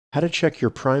How to check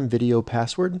your Prime Video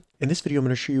password. In this video, I'm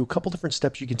going to show you a couple different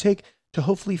steps you can take to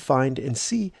hopefully find and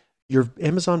see your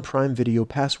Amazon Prime Video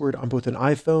password on both an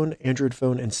iPhone, Android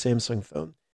phone, and Samsung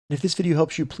phone. And if this video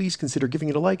helps you, please consider giving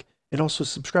it a like and also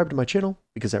subscribe to my channel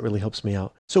because that really helps me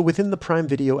out. So within the Prime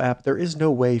Video app, there is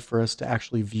no way for us to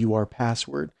actually view our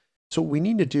password. So what we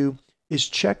need to do is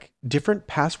check different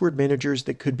password managers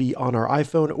that could be on our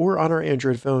iPhone or on our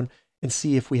Android phone and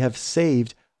see if we have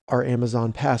saved our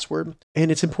Amazon password.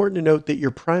 And it's important to note that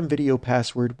your Prime Video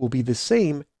password will be the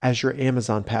same as your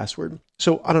Amazon password.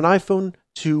 So on an iPhone,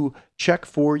 to check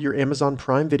for your Amazon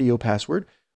Prime Video password,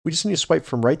 we just need to swipe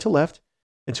from right to left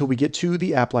until we get to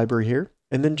the app library here,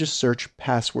 and then just search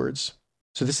passwords.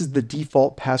 So this is the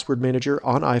default password manager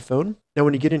on iPhone. Now,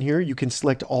 when you get in here, you can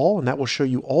select all, and that will show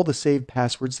you all the saved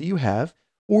passwords that you have,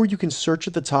 or you can search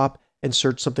at the top and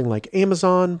search something like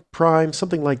Amazon, Prime,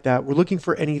 something like that. We're looking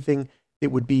for anything that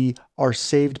would be our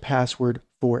saved password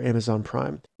for Amazon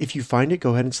Prime. If you find it,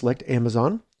 go ahead and select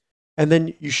Amazon, and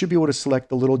then you should be able to select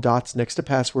the little dots next to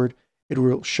password. It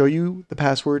will show you the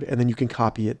password, and then you can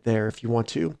copy it there if you want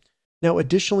to. Now,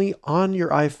 additionally, on your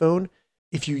iPhone,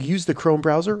 if you use the Chrome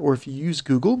browser or if you use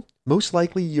Google, most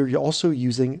likely you're also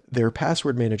using their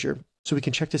password manager. So we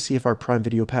can check to see if our Prime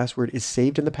Video password is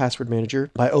saved in the password manager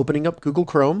by opening up Google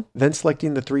Chrome, then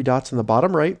selecting the three dots on the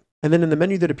bottom right, and then in the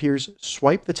menu that appears,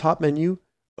 swipe the top menu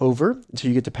over until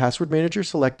you get to password manager,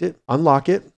 select it, unlock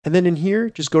it, and then in here,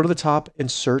 just go to the top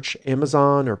and search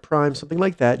Amazon or Prime, something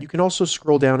like that. You can also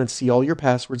scroll down and see all your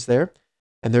passwords there,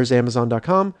 and there's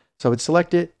Amazon.com. So I would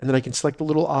select it, and then I can select the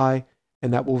little I,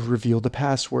 and that will reveal the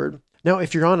password. Now,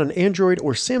 if you're on an Android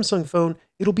or Samsung phone,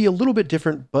 it'll be a little bit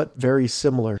different, but very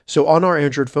similar. So on our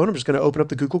Android phone, I'm just going to open up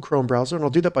the Google Chrome browser, and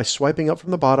I'll do that by swiping up from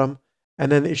the bottom,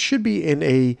 and then it should be in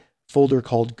a folder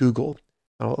called Google.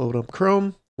 I'll open up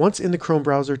Chrome. Once in the Chrome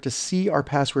browser, to see our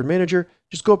password manager,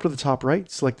 just go up to the top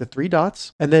right, select the three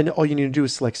dots, and then all you need to do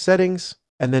is select Settings,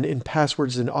 and then in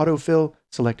Passwords and Autofill,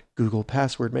 select Google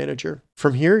Password Manager.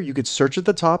 From here, you could search at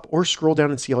the top or scroll down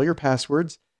and see all your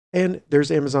passwords, and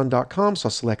there's Amazon.com, so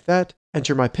I'll select that,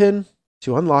 enter my PIN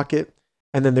to unlock it,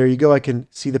 and then there you go. I can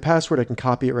see the password. I can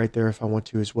copy it right there if I want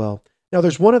to as well. Now,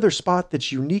 there's one other spot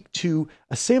that's unique to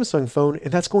a Samsung phone,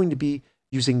 and that's going to be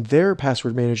using their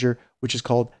password manager, which is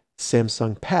called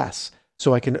Samsung Pass.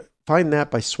 So I can find that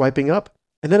by swiping up,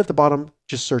 and then at the bottom,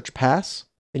 just search Pass,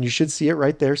 and you should see it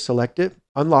right there. Select it,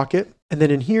 unlock it, and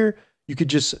then in here, you could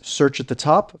just search at the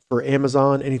top for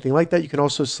Amazon, anything like that. You can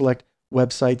also select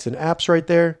websites and apps right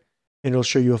there, and it'll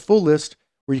show you a full list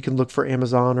where you can look for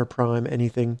Amazon or Prime,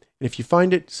 anything. And if you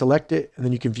find it, select it, and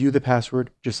then you can view the password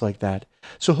just like that.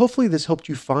 So hopefully this helped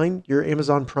you find your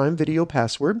Amazon Prime Video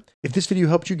password. If this video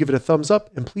helped you, give it a thumbs up,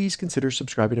 and please consider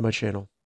subscribing to my channel.